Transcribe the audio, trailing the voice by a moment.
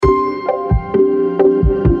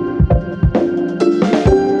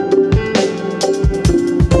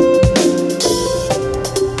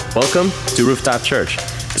Welcome to Rooftop Church.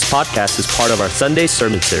 This podcast is part of our Sunday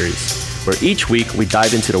sermon series, where each week we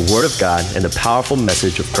dive into the Word of God and the powerful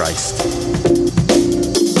message of Christ.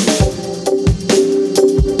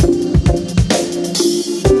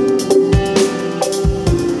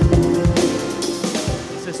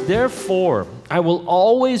 It says, "Therefore, I will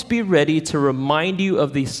always be ready to remind you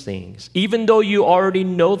of these things, even though you already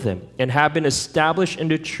know them and have been established in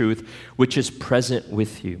the truth which is present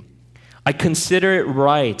with you. I consider it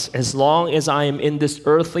right, as long as I am in this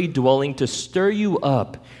earthly dwelling, to stir you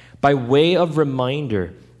up by way of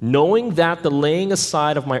reminder, knowing that the laying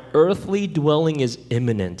aside of my earthly dwelling is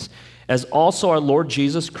imminent, as also our Lord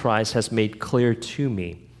Jesus Christ has made clear to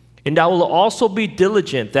me. And I will also be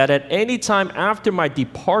diligent that at any time after my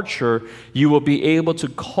departure, you will be able to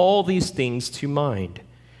call these things to mind.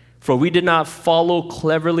 For we did not follow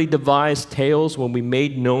cleverly devised tales when we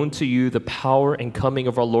made known to you the power and coming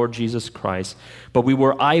of our Lord Jesus Christ, but we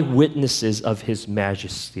were eyewitnesses of his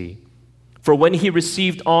majesty. For when he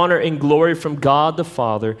received honor and glory from God the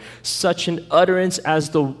Father, such an utterance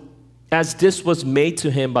as this was made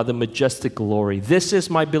to him by the majestic glory. This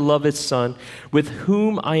is my beloved Son, with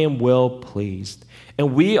whom I am well pleased.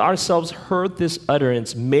 And we ourselves heard this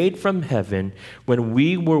utterance made from heaven when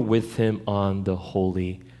we were with him on the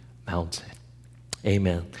holy mountain."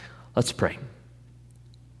 Amen. Let's pray.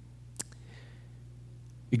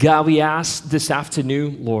 God, we ask this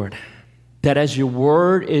afternoon, Lord, that as your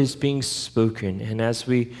word is being spoken and as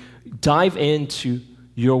we dive into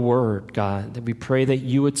your word, God, that we pray that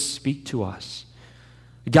you would speak to us.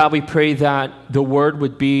 God, we pray that the word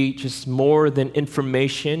would be just more than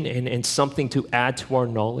information and something to add to our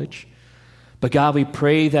knowledge. But God, we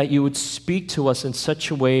pray that you would speak to us in such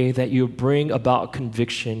a way that you would bring about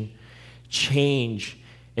conviction, change,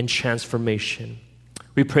 and transformation.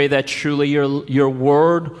 We pray that truly your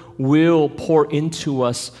word will pour into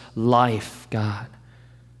us life, God.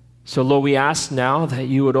 So Lord, we ask now that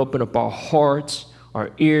you would open up our hearts,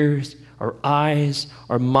 our ears, our eyes,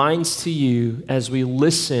 our minds to you as we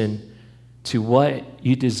listen to what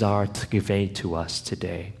you desire to convey to us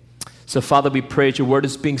today. So, Father, we pray that your word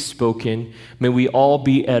is being spoken. May we all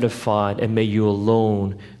be edified, and may you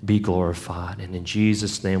alone be glorified. And in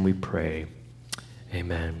Jesus' name we pray.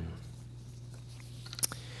 Amen.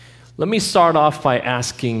 Let me start off by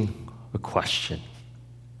asking a question.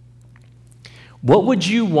 What would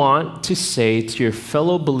you want to say to your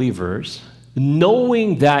fellow believers,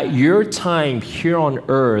 knowing that your time here on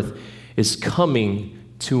earth is coming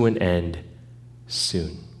to an end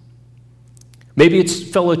soon? Maybe it's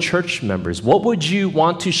fellow church members. What would you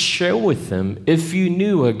want to share with them if you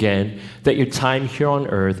knew again that your time here on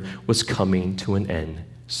earth was coming to an end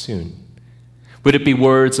soon? Would it be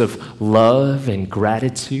words of love and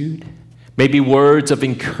gratitude? Maybe words of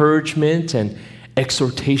encouragement and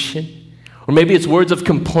exhortation? Or maybe it's words of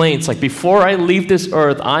complaints, like, before I leave this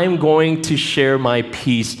earth, I'm going to share my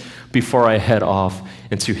peace before I head off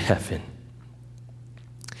into heaven.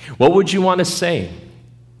 What would you want to say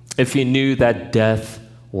if you knew that death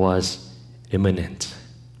was imminent?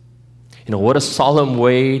 You know, what a solemn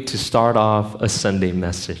way to start off a Sunday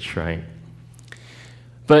message, right?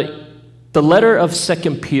 But the letter of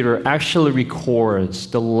 2 Peter actually records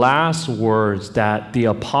the last words that the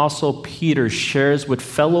Apostle Peter shares with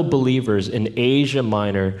fellow believers in Asia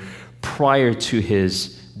Minor prior to his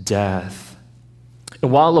death.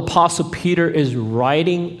 And while Apostle Peter is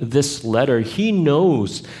writing this letter, he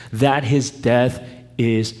knows that his death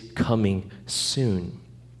is coming soon.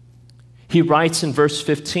 He writes in verse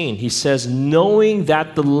 15, he says, "Knowing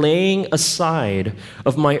that the laying aside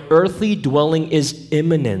of my earthly dwelling is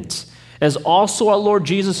imminent, as also our Lord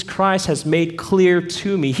Jesus Christ has made clear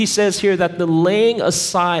to me." He says here that the laying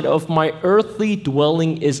aside of my earthly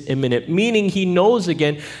dwelling is imminent, meaning he knows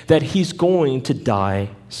again that he's going to die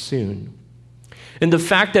soon. And the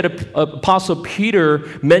fact that Apostle Peter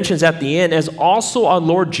mentions at the end, "as also our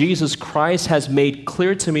Lord Jesus Christ has made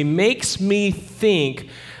clear to me," makes me think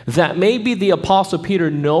that maybe the Apostle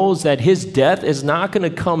Peter knows that his death is not going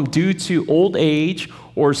to come due to old age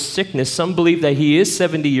or sickness. Some believe that he is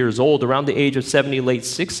 70 years old, around the age of 70, late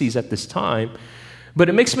 60s at this time. But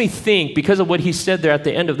it makes me think, because of what he said there at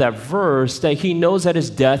the end of that verse, that he knows that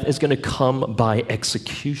his death is going to come by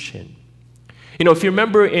execution. You know, if you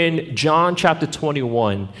remember in John chapter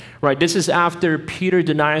 21, right, this is after Peter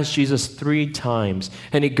denies Jesus 3 times,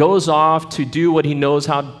 and he goes off to do what he knows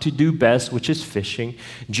how to do best, which is fishing.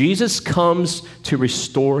 Jesus comes to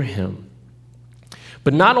restore him.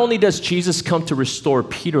 But not only does Jesus come to restore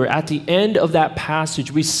Peter, at the end of that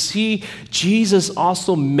passage, we see Jesus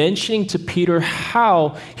also mentioning to Peter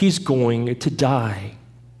how he's going to die.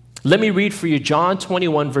 Let me read for you John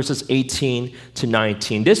 21, verses 18 to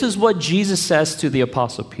 19. This is what Jesus says to the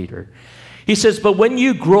Apostle Peter. He says, "But when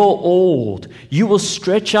you grow old, you will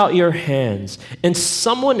stretch out your hands, and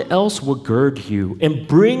someone else will gird you and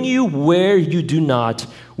bring you where you do not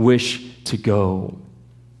wish to go."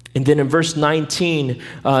 And then in verse 19,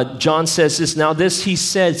 John says this, "Now this he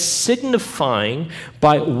said, signifying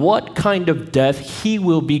by what kind of death he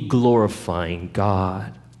will be glorifying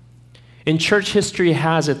God." In church history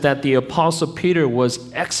has it that the Apostle Peter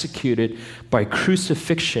was executed by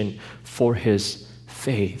crucifixion for his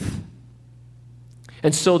faith.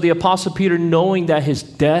 And so the Apostle Peter, knowing that his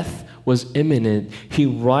death was imminent, he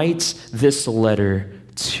writes this letter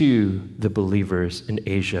to the believers in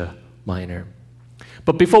Asia Minor.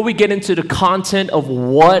 But before we get into the content of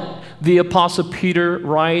what the Apostle Peter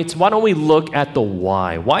writes, why don't we look at the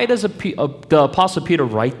why? Why does the Apostle Peter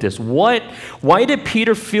write this? Why did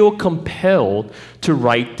Peter feel compelled to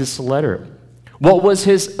write this letter? What was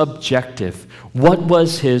his objective? What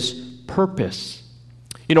was his purpose?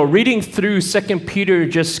 You know, reading through 2 Peter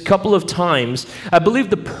just a couple of times, I believe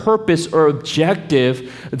the purpose or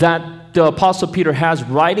objective that the Apostle Peter has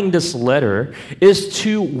writing this letter is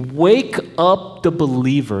to wake up the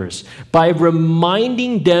believers by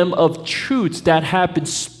reminding them of truths that have been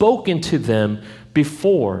spoken to them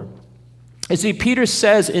before. You see, Peter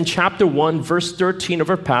says in chapter 1, verse 13 of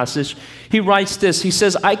our passage, he writes this. He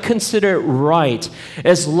says, "I consider it right,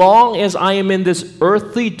 as long as I am in this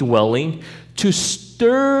earthly dwelling, to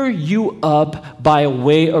stir you up by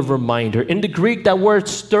way of reminder." In the Greek, that word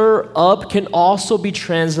stir up can also be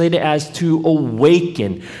translated as to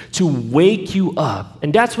awaken, to wake you up.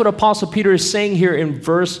 And that's what Apostle Peter is saying here in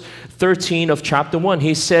verse 13 of chapter 1.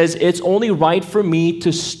 He says, it's only right for me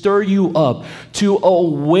to stir you up, to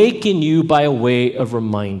awaken you by way of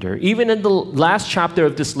reminder. Even in the last chapter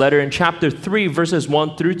of this letter, in chapter 3, verses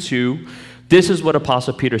 1 through 2, this is what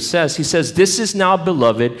Apostle Peter says. He says, "This is now,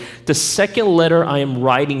 beloved, the second letter I am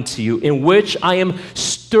writing to you, in which I am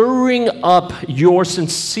stirring up your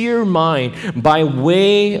sincere mind by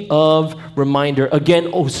way of reminder."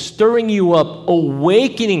 Again, stirring you up,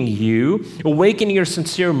 awakening your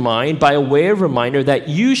sincere mind by way of reminder that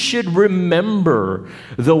you should remember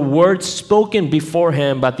the words spoken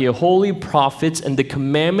beforehand by the holy prophets and the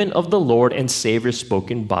commandment of the Lord and Savior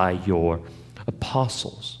spoken by your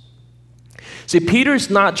apostles. See, Peter's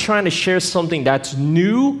not trying to share something that's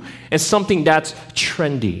new and something that's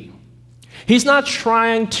trendy. He's not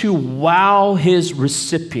trying to wow his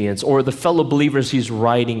recipients or the fellow believers he's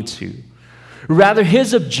writing to. Rather,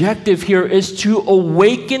 his objective here is to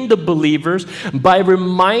awaken the believers by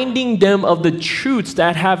reminding them of the truths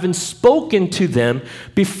that have been spoken to them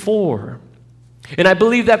before. And I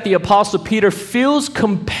believe that the Apostle Peter feels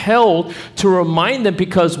compelled to remind them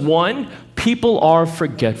because, one, people are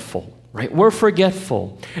forgetful. Right? We're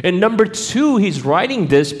forgetful. And number two, he's writing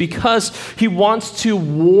this because he wants to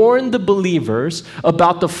warn the believers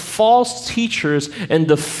about the false teachers and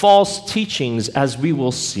the false teachings, as we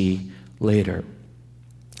will see later.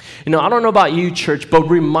 You know, I don't know about you, church, but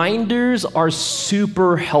reminders are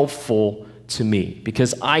super helpful to me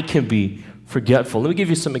because I can be forgetful. Let me give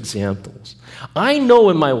you some examples. I know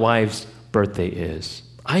when my wife's birthday is.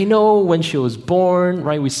 I know when she was born,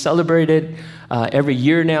 right? We celebrated every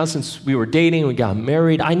year now since we were dating, we got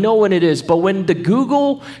married. I know when it is, but when my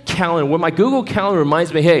Google Calendar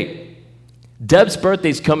reminds me, hey, Deb's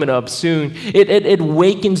birthday's coming up soon, it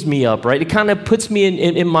wakens me up, right? It kind of puts me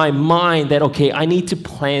in my mind that, okay, I need to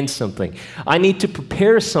plan something. I need to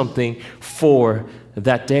prepare something for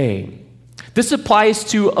that day. This applies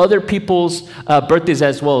to other people's birthdays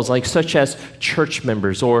as well, such as church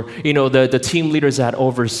members or, the team leaders that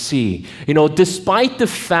oversee. Despite the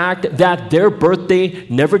fact that their birthday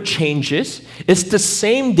never changes, it's the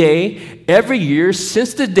same day every year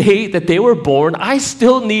since the day that they were born. I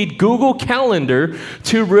still need Google Calendar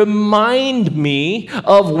to remind me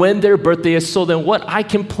of when their birthday is, so then what I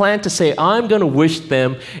can plan to say, I'm going to wish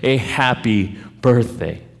them a happy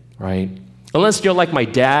birthday, right? Unless you're like my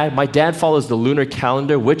dad. My dad follows the lunar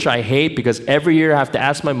calendar, which I hate because every year I have to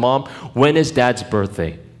ask my mom, when is dad's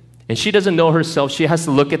birthday? And she doesn't know herself. She has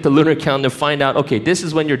to look at the lunar calendar, find out, okay, this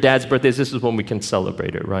is when your dad's birthday is, this is when we can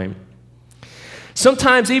celebrate it, right?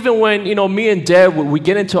 Sometimes even when, me and Deb, we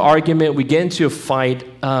get into argument, we get into a fight,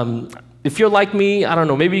 if you're like me, I don't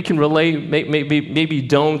know, maybe you can relate, maybe you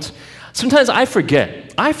don't. Sometimes I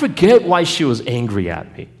forget. I forget why she was angry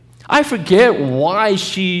at me. I forget why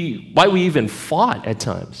we even fought at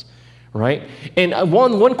times, right? And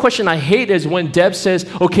one question I hate is when Deb says,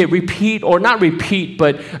 okay, repeat, or not repeat,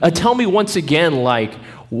 but tell me once again,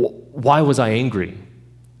 why was I angry?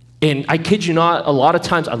 And I kid you not, a lot of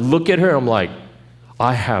times I look at her and I'm like,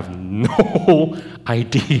 I have no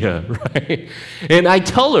idea, right? And I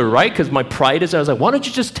tell her, right, because my pride is, I was like, why don't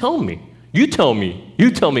you just tell me? You tell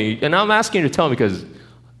me. And I'm asking her to tell me because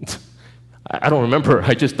I don't remember.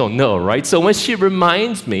 I just don't know, right? So when she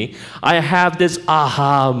reminds me, I have this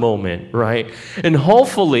aha moment, right? And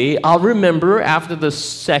hopefully I'll remember after the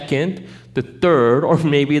second, the third, or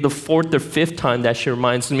maybe the fourth or fifth time that she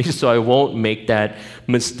reminds me, so I won't make that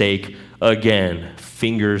mistake again.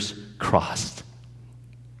 Fingers crossed.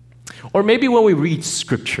 Or maybe when we read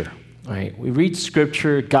Scripture, right? We read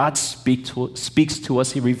Scripture, God speaks to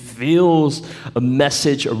us. He reveals a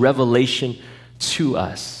message, a revelation to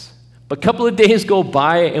us. But a couple of days go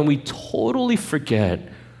by and we totally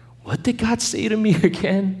forget, what did God say to me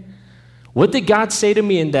again? What did God say to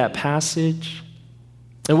me in that passage?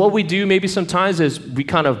 And what we do maybe sometimes is we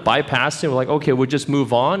kind of bypass it. We're like, okay, we'll just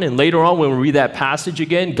move on. And later on when we read that passage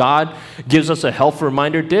again, God gives us a helpful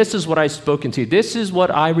reminder. This is what I've spoken to you. This is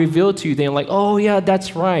what I revealed to you. Then like, oh yeah,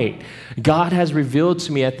 that's right. God has revealed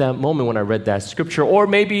to me at that moment when I read that scripture. Or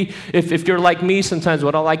maybe if you're like me, sometimes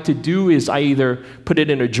what I like to do is I either put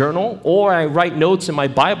it in a journal or I write notes in my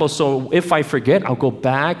Bible. So if I forget, I'll go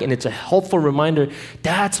back and it's a helpful reminder.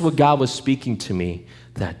 That's what God was speaking to me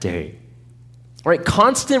that day. Right,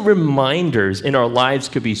 constant reminders in our lives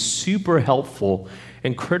could be super helpful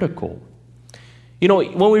and critical. You know,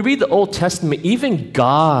 when we read the Old Testament, even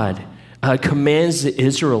God commands the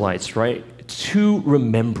Israelites, right, to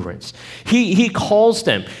remembrance. He calls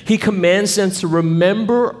them, he commands them to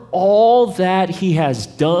remember all that he has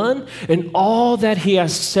done and all that he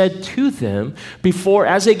has said to them before,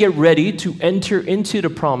 as they get ready to enter into the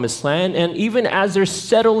promised land, and even as they're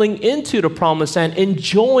settling into the promised land,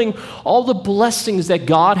 enjoying all the blessings that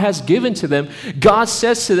God has given to them. God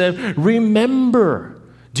says to them, remember,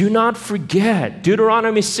 do not forget.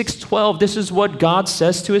 Deuteronomy 6:12, this is what God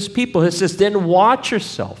says to his people. He says, then watch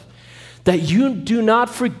yourself, that you do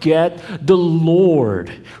not forget the Lord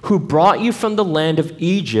who brought you from the land of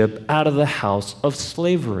Egypt out of the house of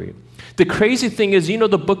slavery. The crazy thing is, you know,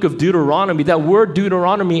 the book of Deuteronomy, that word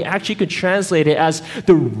Deuteronomy actually could translate it as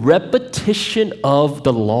the repetition of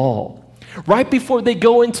the law. Right before they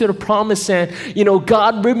go into the promised land, you know,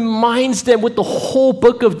 God reminds them with the whole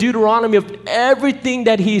book of Deuteronomy of everything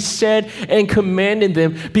that he said and commanded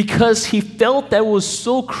them, because he felt that was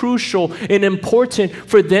so crucial and important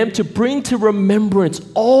for them to bring to remembrance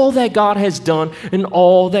all that God has done and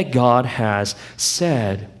all that God has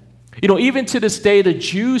said. You know, even to this day, the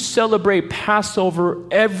Jews celebrate Passover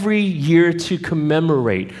every year to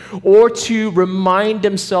commemorate or to remind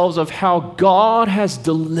themselves of how God has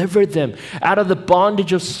delivered them out of the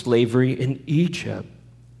bondage of slavery in Egypt.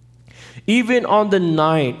 Even on the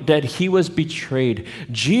night that he was betrayed,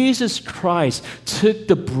 Jesus Christ took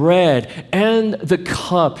the bread and the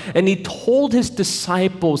cup, and he told his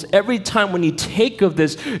disciples, every time when you take of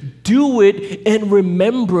this, do it in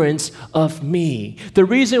remembrance of me. The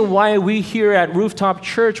reason why we here at Rooftop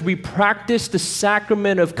Church, we practice the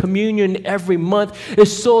sacrament of communion every month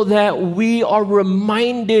is so that we are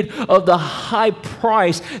reminded of the high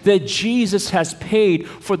price that Jesus has paid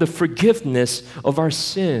for the forgiveness of our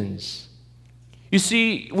sins. You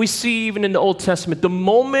see, we see even in the Old Testament, the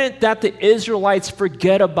moment that the Israelites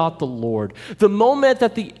forget about the Lord, the moment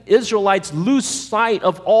that the Israelites lose sight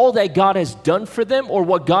of all that God has done for them or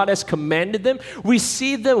what God has commanded them, we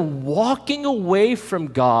see them walking away from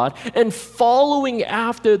God and following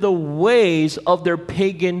after the ways of their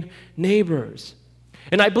pagan neighbors.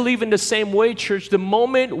 And I believe in the same way, church, the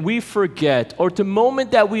moment we forget or the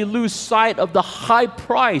moment that we lose sight of the high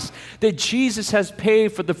price that Jesus has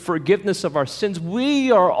paid for the forgiveness of our sins,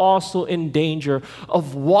 we are also in danger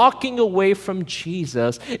of walking away from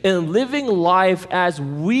Jesus and living life as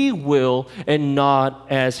we will and not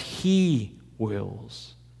as he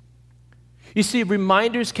wills. You see,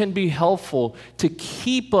 reminders can be helpful to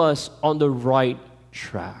keep us on the right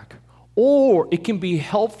track. Or it can be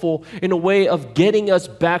helpful in a way of getting us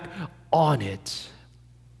back on it.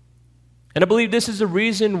 And I believe this is the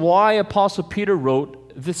reason why Apostle Peter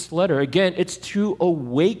wrote this letter. Again, it's to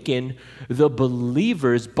awaken the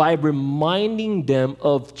believers by reminding them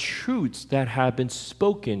of truths that have been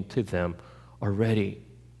spoken to them already.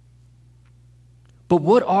 But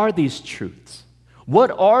what are these truths?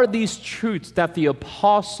 What are these truths that the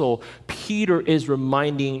Apostle Peter is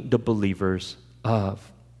reminding the believers of?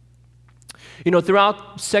 You know,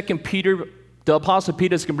 throughout 2 Peter, the Apostle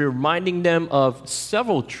Peter is going to be reminding them of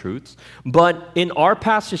several truths. But in our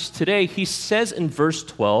passage today, he says in verse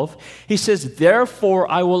 12, he says,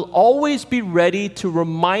 therefore, I will always be ready to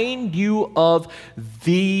remind you of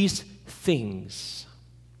these things.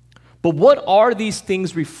 But what are these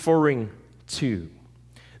things referring to?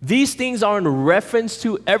 These things are in reference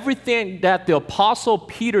to everything that the Apostle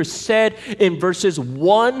Peter said in verses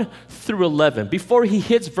 1 through 11. Before he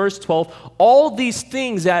hits verse 12, all these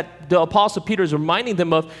things that the Apostle Peter is reminding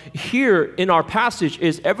them of here in our passage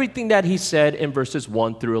is everything that he said in verses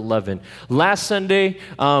 1 through 11. Last Sunday,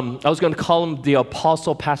 I was going to call him the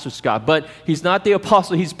Apostle Pastor Scott, but he's not the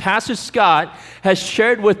Apostle. He's Pastor Scott has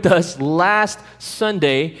shared with us last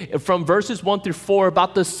Sunday from verses 1 through 4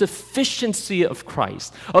 about the sufficiency of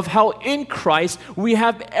Christ, of how in Christ we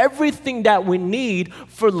have everything that we need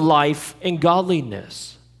for life and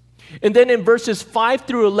godliness. And then in verses 5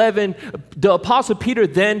 through 11, the Apostle Peter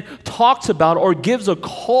then talks about or gives a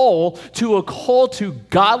call to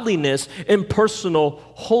godliness and personal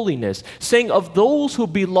holiness, saying of those who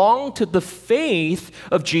belong to the faith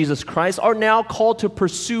of Jesus Christ are now called to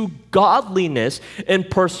pursue godliness and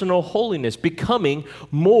personal holiness, becoming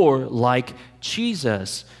more like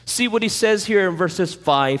Jesus. See what he says here in verses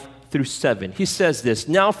 5 through 7. He says this,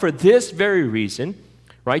 "Now for this very reason,"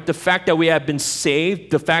 right? The fact that we have been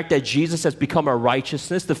saved, the fact that Jesus has become our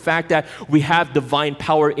righteousness, the fact that we have divine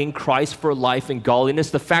power in Christ for life and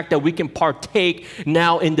godliness, the fact that we can partake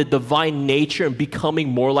now in the divine nature and becoming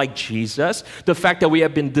more like Jesus, the fact that we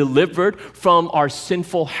have been delivered from our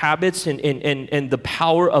sinful habits and the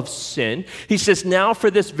power of sin. He says, now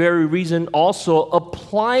for this very reason also,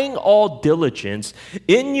 applying all diligence,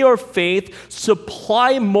 in your faith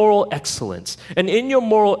supply moral excellence, and in your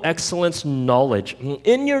moral excellence knowledge,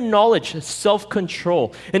 in your knowledge,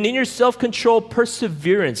 self-control, and in your self-control,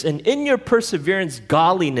 perseverance, and in your perseverance,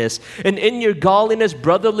 godliness, and in your godliness,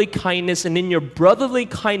 brotherly kindness, and in your brotherly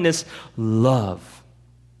kindness, love.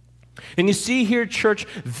 And you see here, church,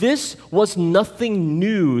 this was nothing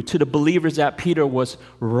new to the believers that Peter was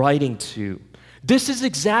writing to. This is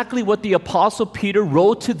exactly what the Apostle Peter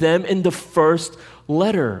wrote to them in the first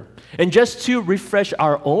letter. And just to refresh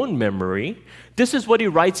our own memory, this is what he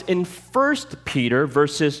writes in 1 Peter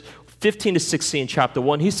verses 15 to 16, chapter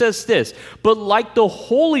 1. He says this, "But like the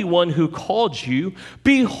Holy One who called you,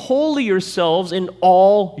 be holy yourselves in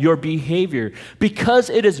all your behavior, because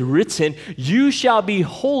it is written, you shall be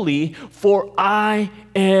holy, for I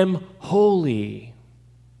am holy."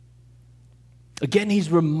 Again, he's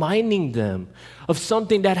reminding them of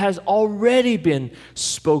something that has already been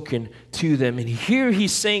spoken to them. And here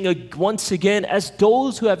he's saying once again, as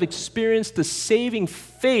those who have experienced the saving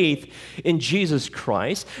faith in Jesus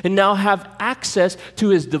Christ and now have access to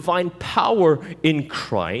his divine power in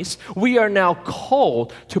Christ, we are now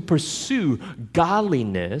called to pursue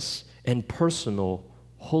godliness and personal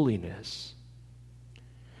holiness.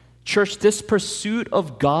 Church, this pursuit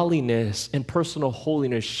of godliness and personal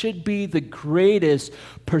holiness should be the greatest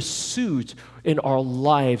pursuit in our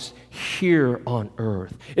lives here on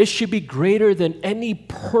earth. It should be greater than any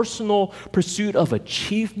personal pursuit of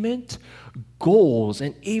achievement, goals,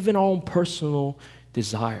 and even our own personal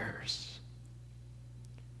desires.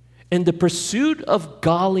 And the pursuit of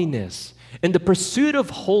godliness and the pursuit of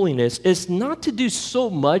holiness is not to do so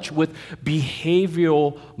much with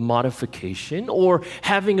behavioral modification or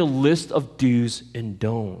having a list of do's and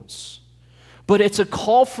don'ts. But it's a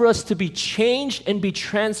call for us to be changed and be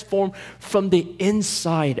transformed from the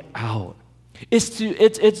inside out. It's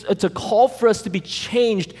a call for us to be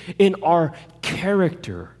changed in our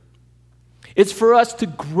character. It's for us to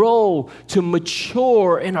grow, to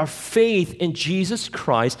mature in our faith in Jesus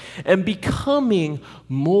Christ and becoming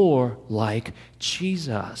more like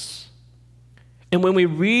Jesus. And when we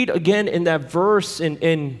read again in that verse,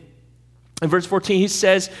 in verse 14, he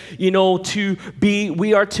says,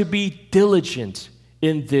 we are to be diligent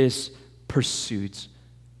in this pursuit.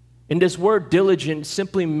 And this word diligent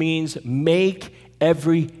simply means make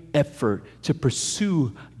every effort to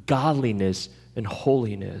pursue godliness and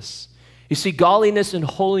holiness. You see, godliness and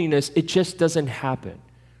holiness, it just doesn't happen,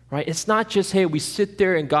 right? It's not just, hey, we sit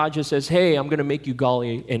there and God just says, hey, I'm going to make you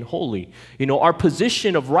godly and holy. Our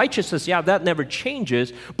position of righteousness, that never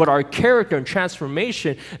changes, but our character and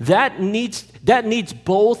transformation, that needs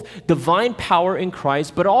both divine power in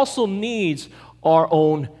Christ, but also needs our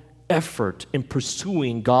own effort in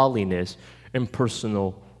pursuing godliness and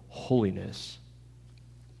personal holiness.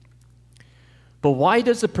 But why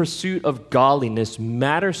does the pursuit of godliness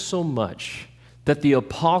matter so much that the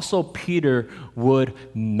Apostle Peter would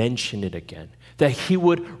mention it again, that he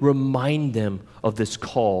would remind them of this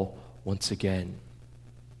call once again?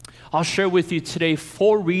 I'll share with you today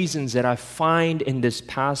 4 reasons that I find in this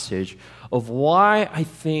passage of why I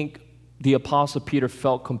think the Apostle Peter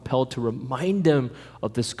felt compelled to remind them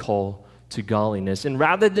of this call to godliness. And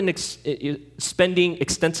rather than spending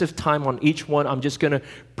extensive time on each one, I'm just going to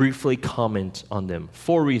briefly comment on them.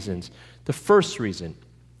 4 reasons. The first reason,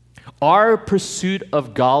 our pursuit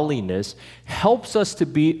of godliness helps us to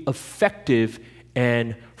be effective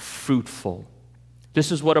and fruitful. This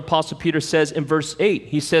is what Apostle Peter says in verse 8.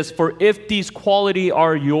 He says, "For if these qualities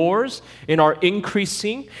are yours and are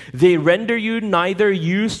increasing, they render you neither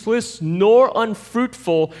useless nor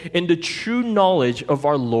unfruitful in the true knowledge of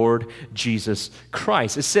our Lord Jesus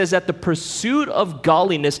Christ." It says that the pursuit of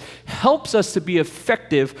godliness helps us to be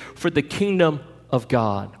effective for the kingdom of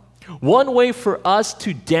God. One way for us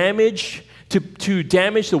to damage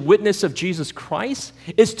the witness of Jesus Christ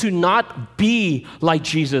is to not be like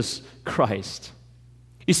Jesus Christ.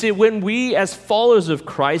 You see, when we as followers of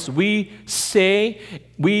Christ, we say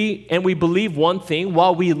we believe one thing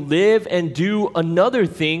while we live and do another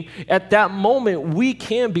thing, at that moment we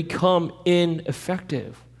can become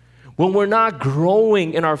ineffective. When we're not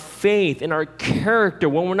growing in our faith, in our character,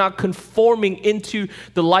 when we're not conforming into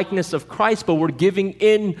the likeness of Christ, but we're giving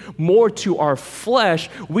in more to our flesh,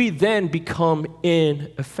 we then become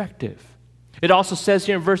ineffective. It also says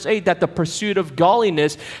here in verse 8 that the pursuit of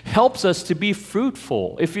godliness helps us to be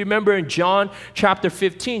fruitful. If you remember in John chapter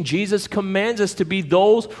 15, Jesus commands us to be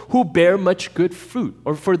those who bear much good fruit,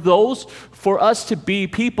 or for us to be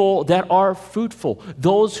people that are fruitful,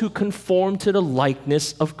 those who conform to the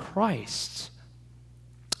likeness of Christ.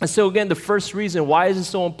 And so again, the first reason, why is it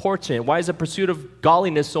so important? Why is the pursuit of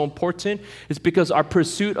godliness so important? It's because our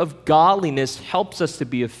pursuit of godliness helps us to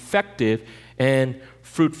be effective and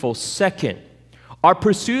fruitful. Second, our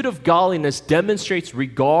pursuit of godliness demonstrates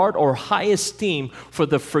regard or high esteem for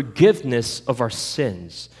the forgiveness of our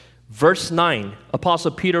sins. Verse 9,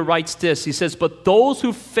 Apostle Peter writes this. He says, "But those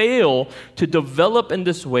who fail to develop in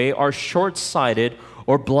this way are short-sighted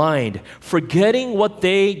or blind, forgetting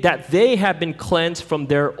that they have been cleansed from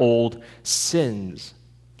their old sins."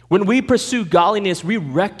 When we pursue godliness, we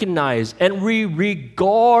recognize and we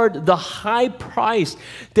regard the high price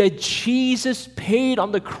that Jesus paid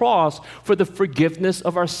on the cross for the forgiveness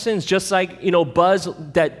of our sins. Just like, Buzz,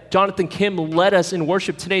 that Jonathan Kim led us in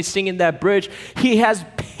worship today singing that bridge, he has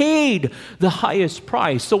paid the highest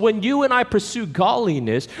price. So when you and I pursue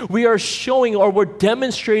godliness, we are showing or we're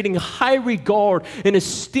demonstrating high regard and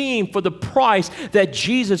esteem for the price that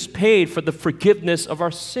Jesus paid for the forgiveness of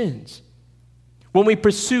our sins. When we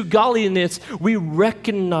pursue godliness, we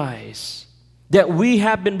recognize that we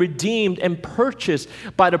have been redeemed and purchased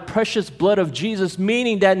by the precious blood of Jesus,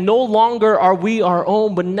 meaning that no longer are we our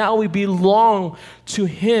own, but now we belong to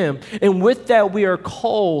Him. And with that, we are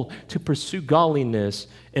called to pursue godliness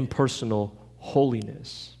and personal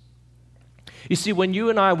holiness. You see, when you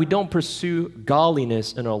and we don't pursue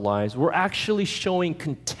godliness in our lives, we're actually showing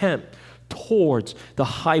contempt towards the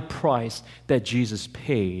high price that Jesus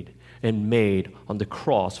paid and made on the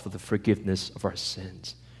cross for the forgiveness of our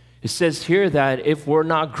sins. It says here that if we're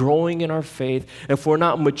not growing in our faith, if we're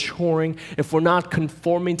not maturing, if we're not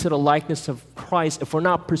conforming to the likeness of Christ, if we're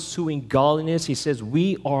not pursuing godliness, he says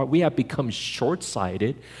we have become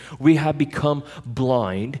short-sighted, we have become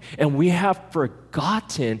blind, and we have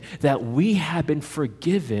forgotten that we have been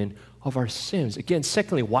forgiven of our sins. Again,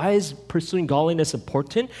 secondly, why is pursuing godliness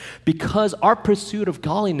important? Because our pursuit of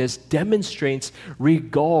godliness demonstrates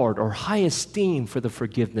regard or high esteem for the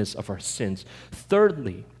forgiveness of our sins.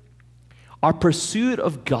 Thirdly, our pursuit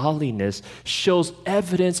of godliness shows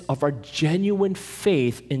evidence of our genuine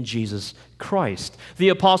faith in Jesus Christ. The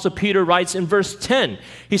Apostle Peter writes in verse 10,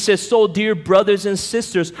 he says, "So dear brothers and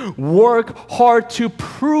sisters, work hard to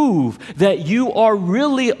prove that you are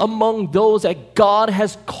really among those that God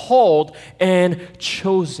has called and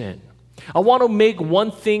chosen." I want to make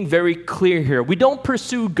one thing very clear here. We don't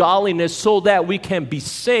pursue godliness so that we can be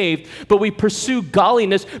saved, but we pursue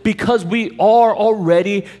godliness because we are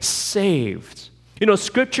already saved.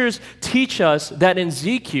 Scriptures teach us that in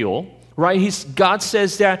Ezekiel, right, God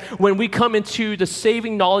says that when we come into the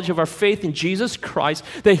saving knowledge of our faith in Jesus Christ,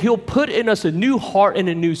 that He'll put in us a new heart and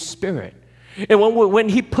a new spirit. And when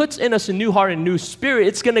He puts in us a new heart and a new spirit,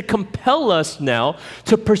 it's going to compel us now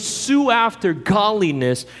to pursue after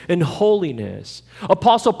godliness and holiness.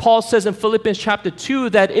 Apostle Paul says in Philippians chapter 2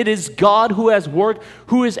 that it is God who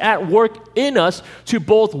is at work in us to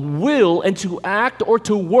both will and to act or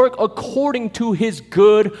to work according to His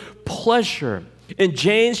good pleasure. In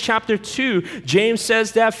James chapter 2, James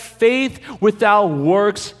says that faith without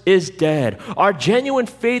works is dead. Our genuine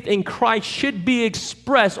faith in Christ should be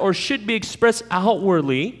expressed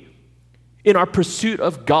outwardly in our pursuit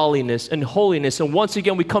of godliness and holiness. And once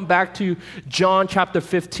again, we come back to John chapter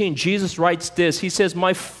 15. Jesus writes this. He says,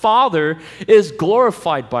 my Father is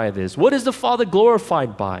glorified by this. What is the Father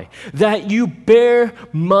glorified by? That you bear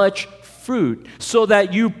much fruit, so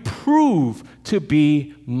that you prove to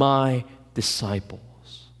be my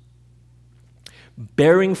disciples.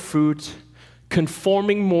 Bearing fruit,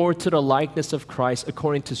 conforming more to the likeness of Christ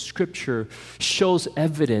according to Scripture, shows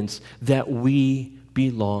evidence that we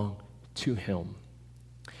belong to Him.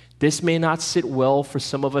 This may not sit well for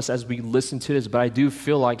some of us as we listen to this, but I do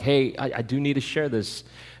feel like, hey, I do need to share this.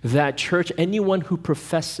 That church, anyone who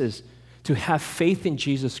professes to have faith in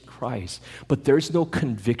Jesus Christ, but there's no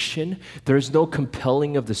conviction, there's no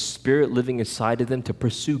compelling of the Spirit living inside of them to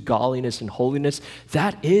pursue godliness and holiness,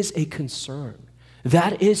 that is a concern.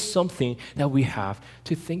 That is something that we have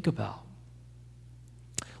to think about.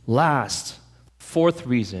 Last, fourth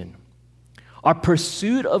reason, our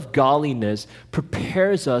pursuit of godliness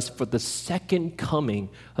prepares us for the second coming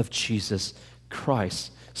of Jesus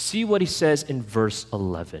Christ. See what he says in verse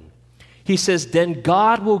 11. He says, then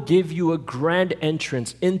God will give you a grand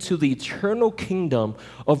entrance into the eternal kingdom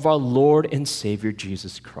of our Lord and Savior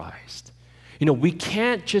Jesus Christ. You know, we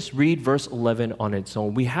can't just read verse 11 on its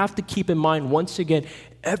own. We have to keep in mind, once again,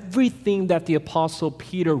 everything that the Apostle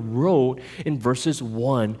Peter wrote in verses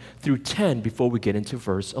 1 through 10 before we get into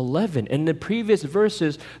verse 11. In the previous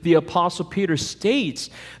verses, the Apostle Peter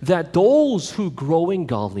states that those who grow in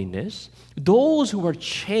godliness, those who are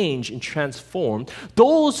changed and transformed,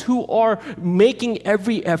 those who are making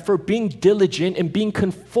every effort, being diligent and being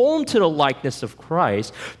conformed to the likeness of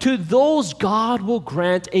Christ, to those God will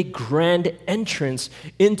grant a grand entrance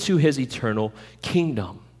into His eternal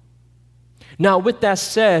kingdom. Now, with that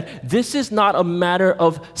said, this is not a matter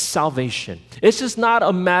of salvation. It's just not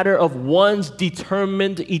a matter of one's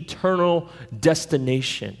determined eternal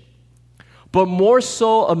destination, but more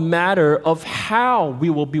so a matter of how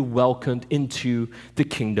we will be welcomed into the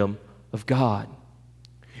kingdom of God.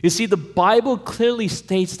 You see, the Bible clearly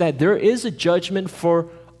states that there is a judgment for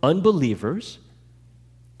unbelievers,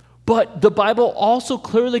 but the Bible also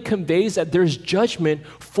clearly conveys that there's judgment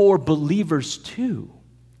for believers too.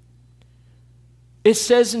 It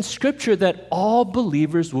says in Scripture that all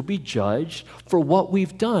believers will be judged for what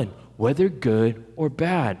we've done, whether good or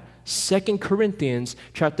bad. 2 Corinthians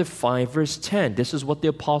chapter 5, verse 10. This is what the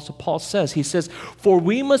Apostle Paul says. He says, for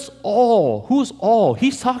we must all, who's all?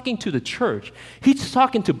 He's talking to the church. He's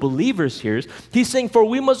talking to believers here. He's saying, for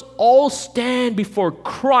we must all stand before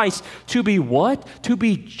Christ to be what? To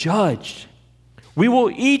be judged. We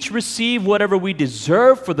will each receive whatever we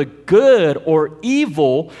deserve for the good or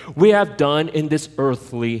evil we have done in this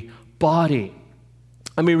earthly body.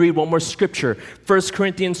 Let me read one more scripture. 1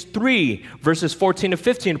 Corinthians 3, verses 14 to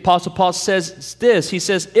 15. Apostle Paul says this. He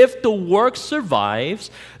says, if the work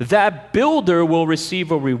survives, that builder will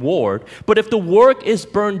receive a reward. But if the work is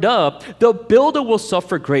burned up, the builder will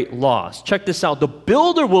suffer great loss. Check this out. The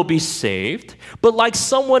builder will be saved, but like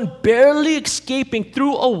someone barely escaping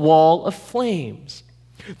through a wall of flames.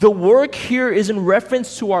 The work here is in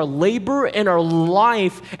reference to our labor and our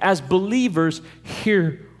life as believers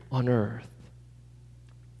here on earth.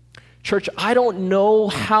 Church, I don't know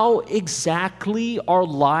how exactly our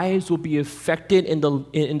lives will be affected in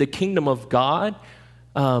the kingdom of God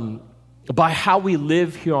by how we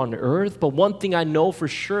live here on earth, but one thing I know for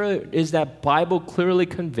sure is that Bible clearly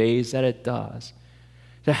conveys that it does.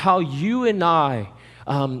 That how you and I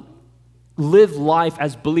live life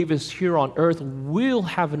as believers here on earth will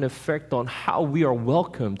have an effect on how we are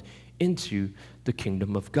welcomed into the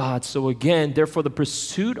kingdom of God. So again, therefore, the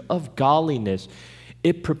pursuit of godliness,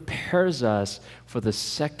 it prepares us for the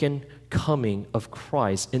second coming of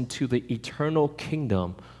Christ into the eternal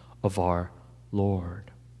kingdom of our Lord.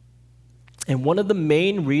 And one of the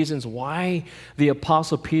main reasons why the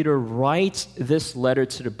Apostle Peter writes this letter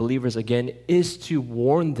to the believers again is to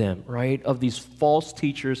warn them, right, of these false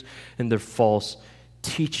teachers and their false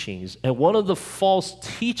teachings. And one of the false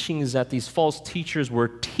teachings that these false teachers were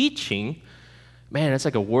teaching, man, that's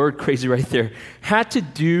like a word crazy right there, had to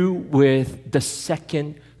do with the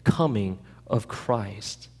second coming of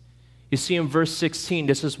Christ. You see, in verse 16,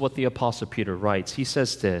 this is what the Apostle Peter writes. He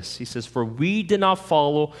says this. He says, for we did not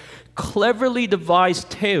follow cleverly devised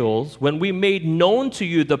tales when we made known to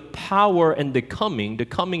you the power and the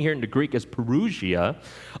coming here in the Greek is parousia,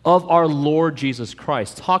 of our Lord Jesus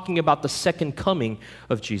Christ, talking about the second coming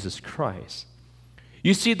of Jesus Christ.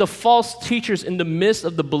 You see, the false teachers in the midst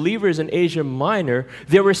of the believers in Asia Minor,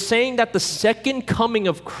 they were saying that the second coming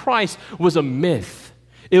of Christ was a myth.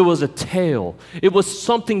 It was a tale. It was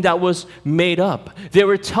something that was made up. They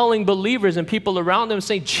were telling believers and people around them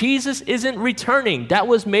saying, Jesus isn't returning. That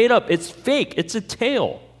was made up. It's fake. It's a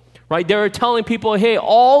tale. Right? They were telling people, hey,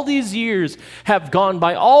 all these years have gone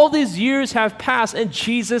by. All these years have passed and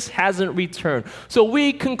Jesus hasn't returned. So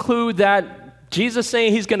we conclude that Jesus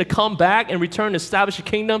saying he's going to come back and return and establish a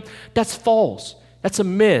kingdom, that's false. That's a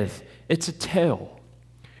myth. It's a tale.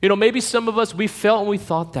 You know, maybe some of us, we felt and we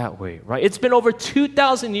thought that way, right? It's been over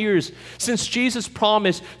 2,000 years since Jesus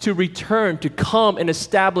promised to return, to come and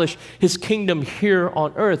establish his kingdom here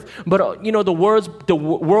on earth. But, you know, the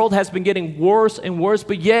world has been getting worse and worse,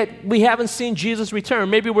 but yet we haven't seen Jesus return.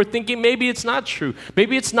 Maybe we're thinking maybe it's not true.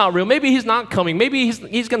 Maybe it's not real. Maybe he's not coming. Maybe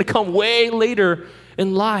he's going to come way later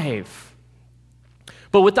in life.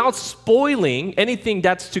 But without spoiling anything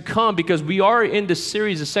that's to come, because we are in the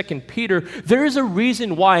series of 2 Peter, there is a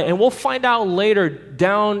reason why, and we'll find out later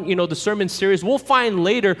down, you know, the sermon series, we'll find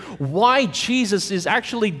later why Jesus is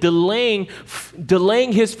actually delaying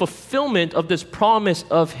his fulfillment of this promise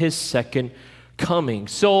of his second coming.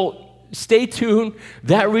 So stay tuned.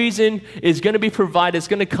 That reason is going to be provided. It's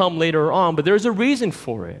going to come later on, but there's a reason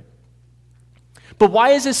for it. But why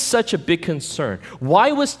is this such a big concern?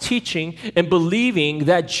 Why was teaching and believing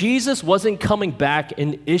that Jesus wasn't coming back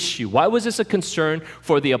an issue? Why was this a concern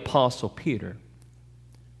for the Apostle Peter?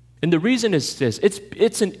 And the reason is this.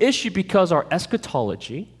 It's an issue because our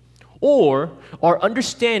eschatology or our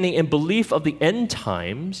understanding and belief of the end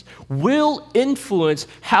times will influence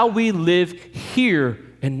how we live here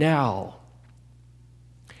and now.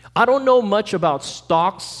 I don't know much about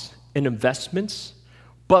stocks and investments,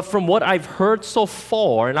 but from what I've heard so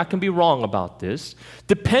far, and I can be wrong about this,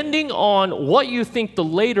 depending on what you think the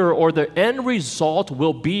later or the end result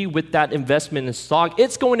will be with that investment in stock,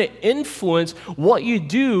 it's going to influence what you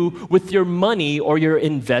do with your money or your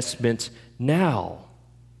investment now.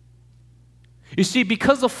 You see,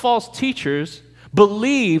 because the false teachers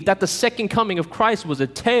believed that the second coming of Christ was a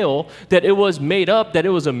tale, that it was made up, that it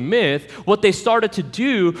was a myth, what they started to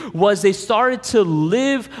do was they started to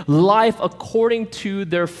live life according to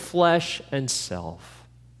their flesh and self.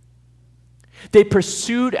 They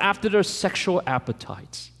pursued after their sexual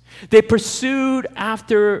appetites. They pursued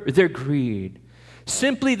after their greed.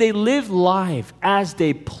 Simply, they lived life as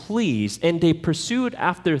they pleased, and they pursued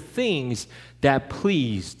after things that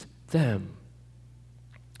pleased them.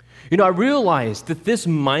 You know, I realized that this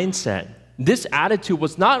mindset, this attitude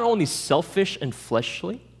was not only selfish and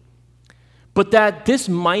fleshly, but that this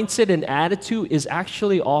mindset and attitude is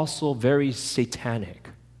actually also very satanic.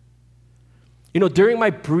 You know, during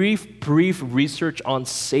my brief research on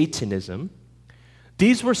Satanism,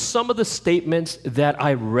 these were some of the statements that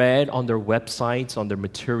I read on their websites, on their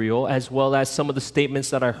material, as well as some of the statements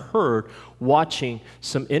that I heard watching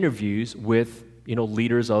some interviews with, you know,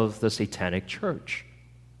 leaders of the Satanic Church.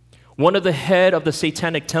 One of the head of the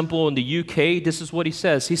Satanic Temple in the UK, this is what he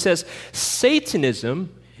says. He says,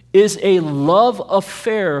 Satanism is a love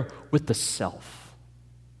affair with the self.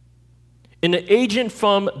 An agent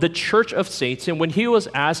from the Church of Satan, when he was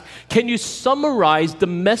asked, can you summarize the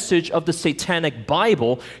message of the Satanic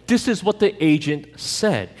Bible? This is what the agent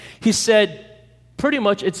said. He said, pretty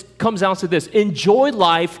much it comes down to this: enjoy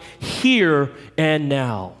life here and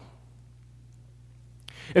now.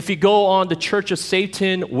 If you go on the Church of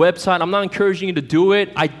Satan website, I'm not encouraging you to do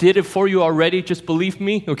it. I did it for you already, just believe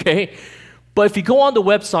me, okay? But if you go on the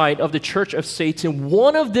website of the Church of Satan,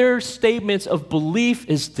 one of their statements of belief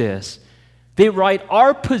is this. They write,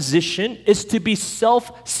 our position is to be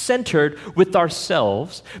self-centered with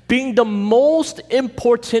ourselves, being the most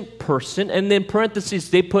important person, and in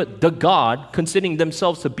parentheses they put the God, considering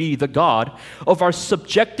themselves to be the God of our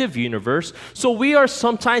subjective universe. So we are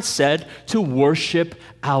sometimes said to worship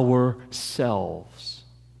ourselves.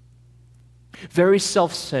 Very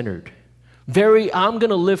self-centered. Very, I'm going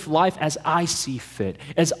to live life as I see fit,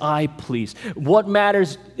 as I please. What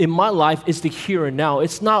matters in my life is the here and now.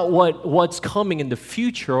 It's not what's coming in the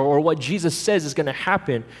future or what Jesus says is going to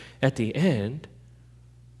happen at the end.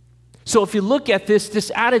 So if you look at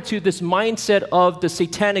this attitude, this mindset of the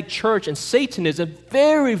Satanic Church and Satanism,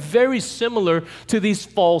 very, very similar to these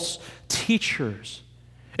false teachers.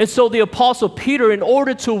 And so the Apostle Peter, in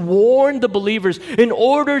order to warn the believers, in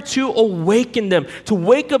order to awaken them, to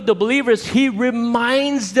wake up the believers, he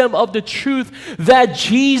reminds them of the truth that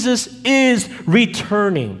Jesus is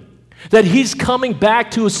returning, that he's coming back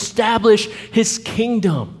to establish his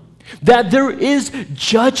kingdom, that there is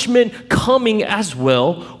judgment coming as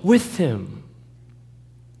well with him.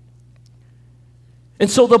 And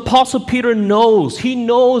so the Apostle Peter knows, he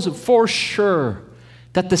knows for sure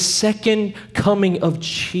that the second coming of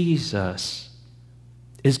Jesus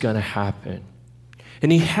is going to happen.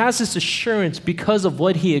 And he has this assurance because of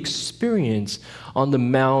what he experienced on the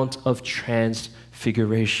Mount of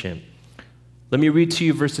Transfiguration. Let me read to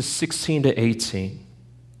you verses 16 to 18.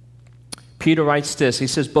 Peter writes this. He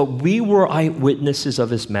says, "But we were eyewitnesses of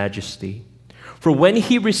his majesty. For when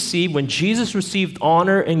Jesus received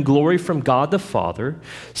honor and glory from God the Father,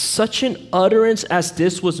 such an utterance as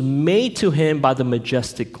this was made to him by the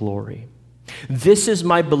majestic glory. 'This is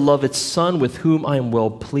my beloved Son with whom I am well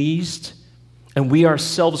pleased.' And we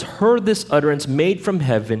ourselves heard this utterance made from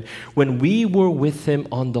heaven when we were with him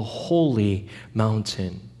on the holy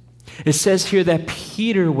mountain." It says here that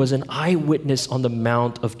Peter was an eyewitness on the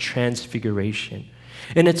Mount of Transfiguration.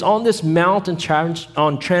 And it's on this Mount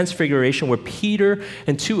on Transfiguration where Peter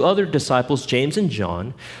and two other disciples, James and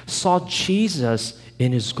John, saw Jesus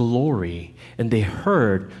in his glory, and they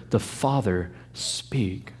heard the Father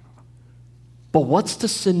speak. But what's the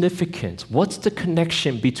significance? What's the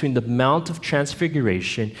connection between the Mount of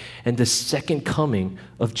Transfiguration and the second coming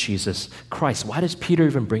of Jesus Christ? Why does Peter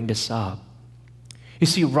even bring this up? You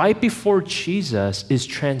see, right before Jesus is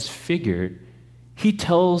transfigured, he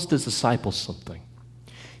tells the disciples something.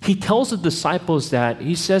 He tells the disciples that,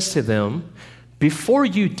 he says to them, "Before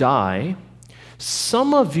you die,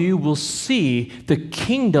 some of you will see the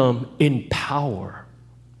kingdom in power."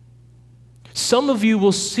 Some of you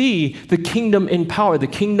will see the kingdom in power, the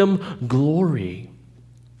kingdom glory.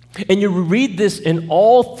 And you read this in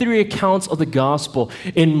all three accounts of the gospel.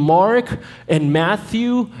 In Mark and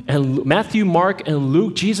Matthew, Mark, and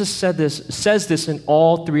Luke, Jesus says this in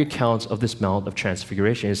all three accounts of this Mount of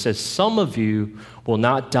Transfiguration. It says, "Some of you will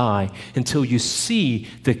not die until you see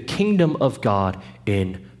the kingdom of God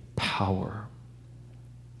in power."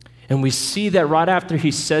 And we see that right after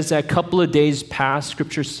he says that, a couple of days pass,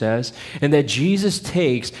 Scripture says, and that Jesus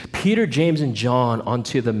takes Peter, James, and John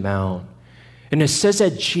onto the mount. And it says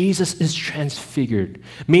that Jesus is transfigured,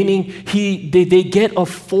 meaning they get a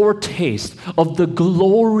foretaste of the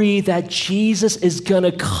glory that Jesus is going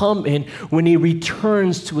to come in when he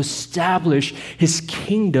returns to establish his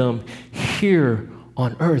kingdom here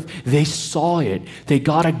on earth. They saw it. They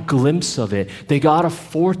got a glimpse of it. They got a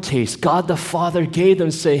foretaste. God the Father gave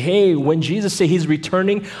them, say, "Hey, when Jesus said he's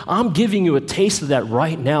returning, I'm giving you a taste of that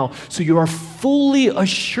right now. So you are fully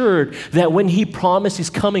assured that when he promised he's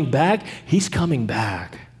coming back, he's coming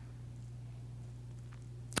back."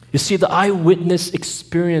 You see, the eyewitness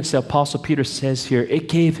experience that Apostle Peter says here, it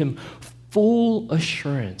gave him full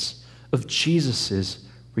assurance of Jesus'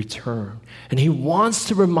 return. And he wants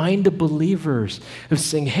to remind the believers of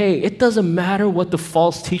saying, hey, it doesn't matter what the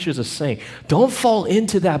false teachers are saying. Don't fall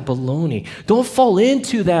into that baloney. Don't fall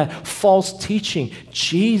into that false teaching.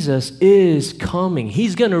 Jesus is coming.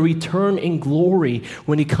 He's going to return in glory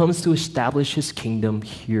when he comes to establish his kingdom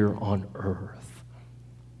here on earth.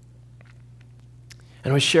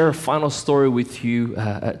 And I share a final story with you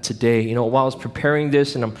today. You know, while I was preparing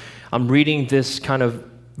this and I'm reading this kind of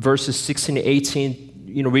verses 16 to 18,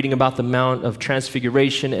 you know, reading about the Mount of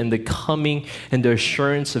Transfiguration and the coming and the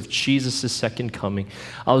assurance of Jesus' second coming,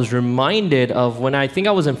 I was reminded of when I think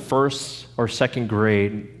I was in first or second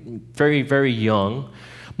grade, very, very young.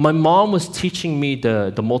 My mom was teaching me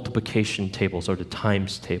the multiplication tables or the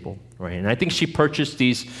times table, right? And I think she purchased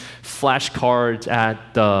these flashcards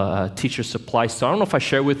at the teacher supply store. I don't know if I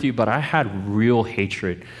shared with you, but I had real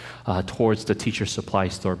hatred towards the teacher supply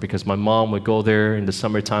store because my mom would go there in the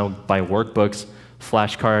summertime, buy workbooks,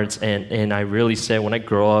 flashcards, and I really said, when I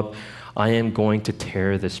grow up, I am going to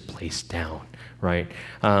tear this place down, right?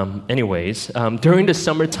 During the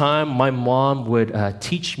summertime, my mom would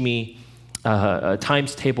teach me a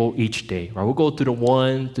times table each day, right? We'll go through the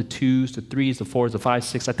 1, the 2s, the 3s, the 4s, the 5s,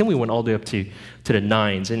 6. I think we went all the way up to the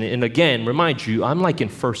 9s. And again, remind you, I'm like in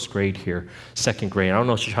first grade here, second grade. I don't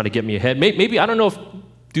know if she's trying to get me ahead. Maybe I don't know if,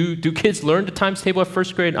 do kids learn the times table at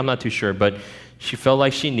first grade? I'm not too sure, but she felt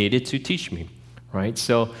like she needed to teach me. Right?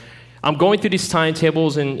 So I'm going through these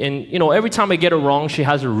timetables, and you know, every time I get it wrong, she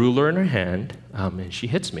has a ruler in her hand, and she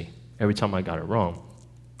hits me every time I got it wrong.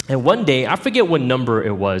 And one day, I forget what number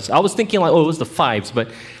it was. I was thinking like, oh, it was the 5s, but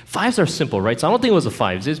 5s are simple, right? So I don't think it was the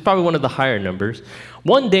 5s. It's probably one of the higher numbers.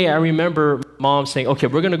 One day, I remember Mom saying, okay,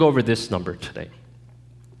 we're going to go over this number today.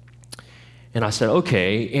 And I said,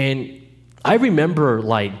 okay. And I remember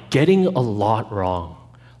like getting a lot wrong.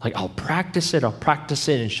 Like, I'll practice it,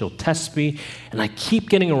 and she'll test me, and I keep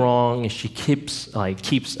getting it wrong, and she keeps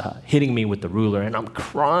hitting me with the ruler, and I'm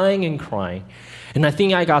crying and crying. And I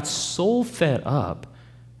think I got so fed up,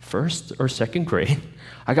 first or second grade,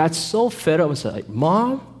 I got so fed up, I was like,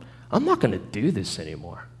 Mom, I'm not going to do this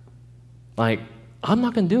anymore. Like, I'm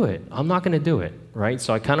not going to do it. I'm not going to do it, right?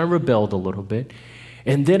 So I kind of rebelled a little bit.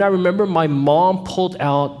 And then I remember my mom pulled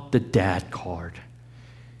out the dad card.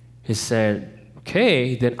 He said,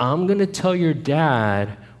 okay, then I'm going to tell your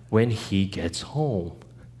dad when he gets home.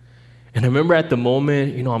 And I remember at the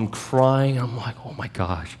moment, I'm crying. I'm like, oh my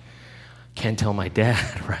gosh, can't tell my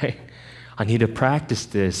dad, right? I need to practice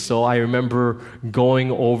this. So I remember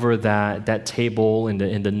going over that table and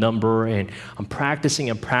the number, and I'm practicing,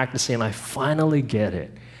 and I finally get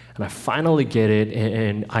it. And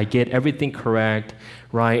I get everything correct,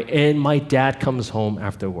 right? And my dad comes home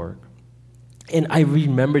after work. And I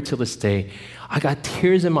remember till this day, I got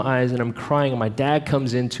tears in my eyes and I'm crying. And my dad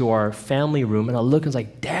comes into our family room and I look and it's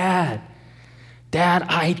like, Dad,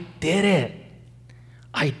 I did it.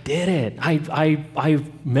 I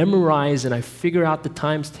memorized and I figured out the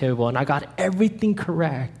times table and I got everything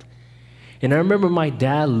correct. And I remember my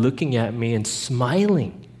dad looking at me and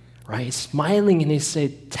smiling, right? Smiling, and he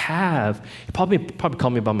said, Tav. He probably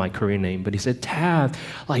called me by my Korean name, but he said, Tav,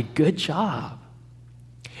 like, good job.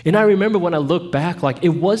 And I remember when I look back, like, it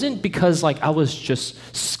wasn't because, like, I was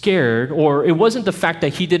just scared, or it wasn't the fact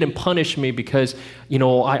that he didn't punish me because,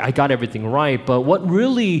 I got everything right. But what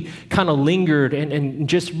really kind of lingered and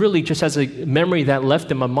just as a memory that left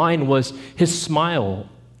in my mind was his smile,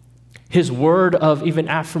 his word of even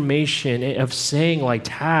affirmation, of saying, like,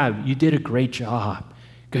 Tab, you did a great job.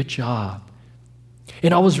 Good job.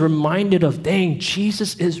 And I was reminded of, dang,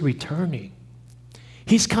 Jesus is returning.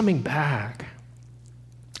 He's coming back.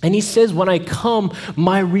 And he says, when I come,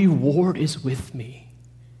 my reward is with me.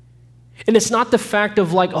 And it's not the fact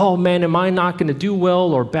of like, oh man, am I not going to do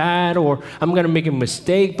well or bad, or I'm going to make a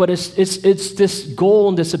mistake, but it's this goal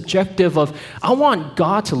and this objective of, I want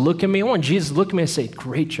God to look at me, I want Jesus to look at me and say,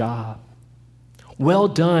 great job. Well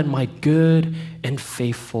done, my good and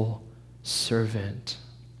faithful servant.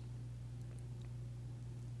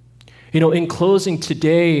 In closing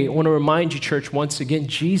today, I want to remind you, church, once again,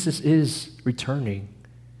 Jesus is returning.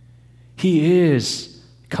 He is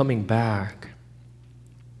coming back.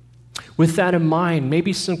 With that in mind,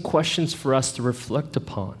 maybe some questions for us to reflect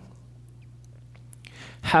upon.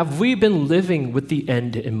 Have we been living with the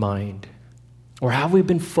end in mind? Or have we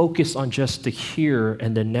been focused on just the here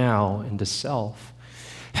and the now and the self?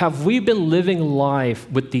 Have we been living life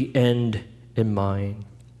with the end in mind?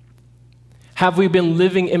 Have we been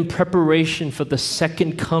living in preparation for the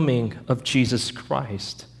second coming of Jesus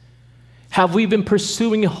Christ? Have we been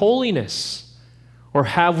pursuing holiness, or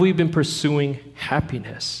have we been pursuing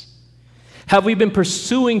happiness? Have we been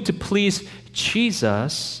pursuing to please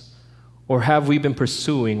Jesus, or have we been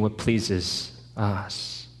pursuing what pleases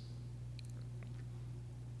us?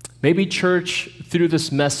 Maybe, church, through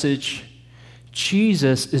this message,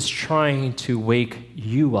 Jesus is trying to wake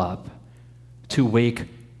you up, to wake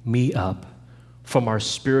me up from our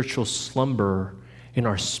spiritual slumber and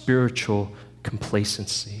our spiritual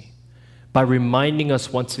complacency, by reminding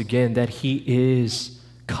us once again that he is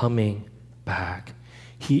coming back.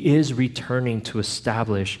 He is returning to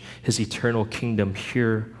establish his eternal kingdom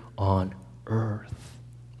here on earth.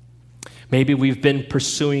 Maybe we've been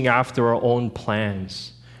pursuing after our own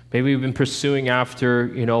plans. Maybe we've been pursuing after,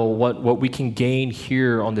 what we can gain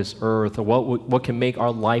here on this earth, or what can make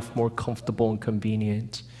our life more comfortable and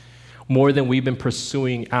convenient, more than we've been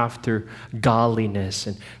pursuing after godliness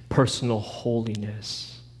and personal holiness.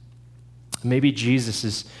 Maybe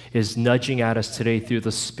Jesus is nudging at us today through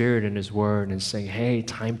the Spirit and his word and saying, hey,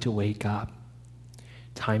 time to wake up.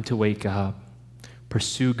 Time to wake up.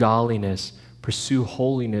 Pursue godliness. Pursue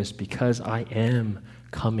holiness, because I am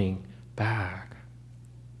coming back.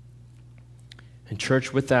 And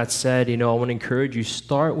church, with that said, I want to encourage you,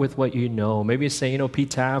 start with what you know. Maybe you say, Pete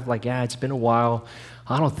Tav, it's been a while.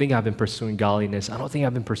 I don't think I've been pursuing godliness. I don't think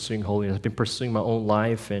I've been pursuing holiness. I've been pursuing my own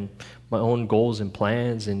life and my own goals and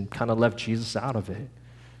plans and kind of left Jesus out of it.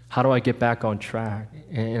 How do I get back on track?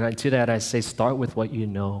 And to that, I say, start with what you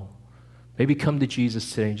know. Maybe come to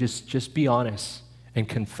Jesus today and just be honest and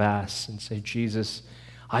confess and say, Jesus,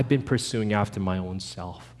 I've been pursuing after my own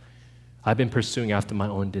self. I've been pursuing after my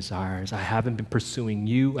own desires. I haven't been pursuing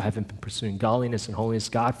you. I haven't been pursuing godliness and holiness.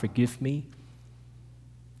 God, forgive me.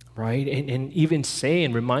 Right? And even say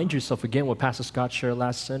and remind yourself again what Pastor Scott shared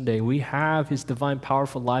last Sunday. We have his divine,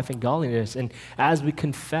 powerful life and godliness. And as we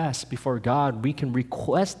confess before God, we can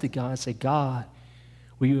request to God and say, God,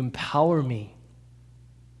 will you empower me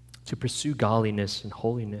to pursue godliness and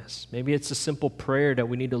holiness? Maybe it's a simple prayer that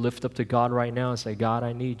we need to lift up to God right now and say, God,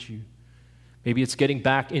 I need you. Maybe it's getting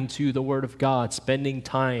back into the Word of God, spending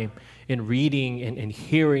time in reading and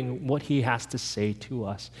hearing what He has to say to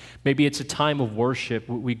us. Maybe it's a time of worship.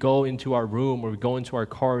 We go into our room or we go into our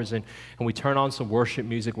cars and we turn on some worship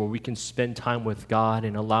music where we can spend time with God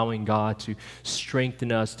and allowing God to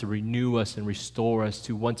strengthen us, to renew us and restore us,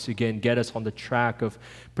 to once again get us on the track of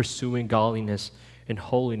pursuing godliness and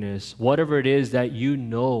holiness. Whatever it is that you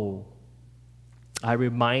know, I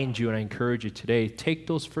remind you and I encourage you today, take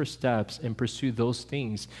those first steps and pursue those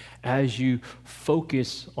things as you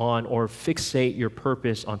focus on or fixate your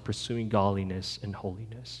purpose on pursuing godliness and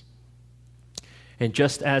holiness. And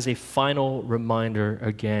just as a final reminder,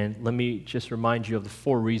 again, let me just remind you of the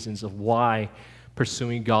 4 reasons of why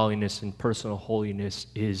pursuing godliness and personal holiness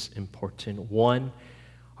is important. 1,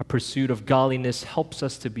 our pursuit of godliness helps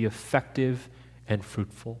us to be effective and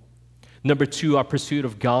fruitful. Number 2, our pursuit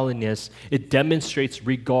of godliness, it demonstrates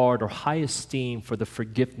regard or high esteem for the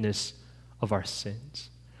forgiveness of our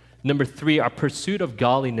sins. Number 3, our pursuit of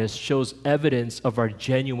godliness shows evidence of our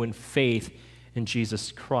genuine faith in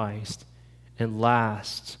Jesus Christ. And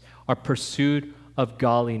last, our pursuit of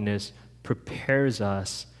godliness prepares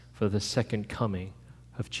us for the second coming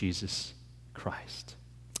of Jesus Christ.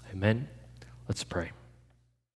 Amen. Let's pray.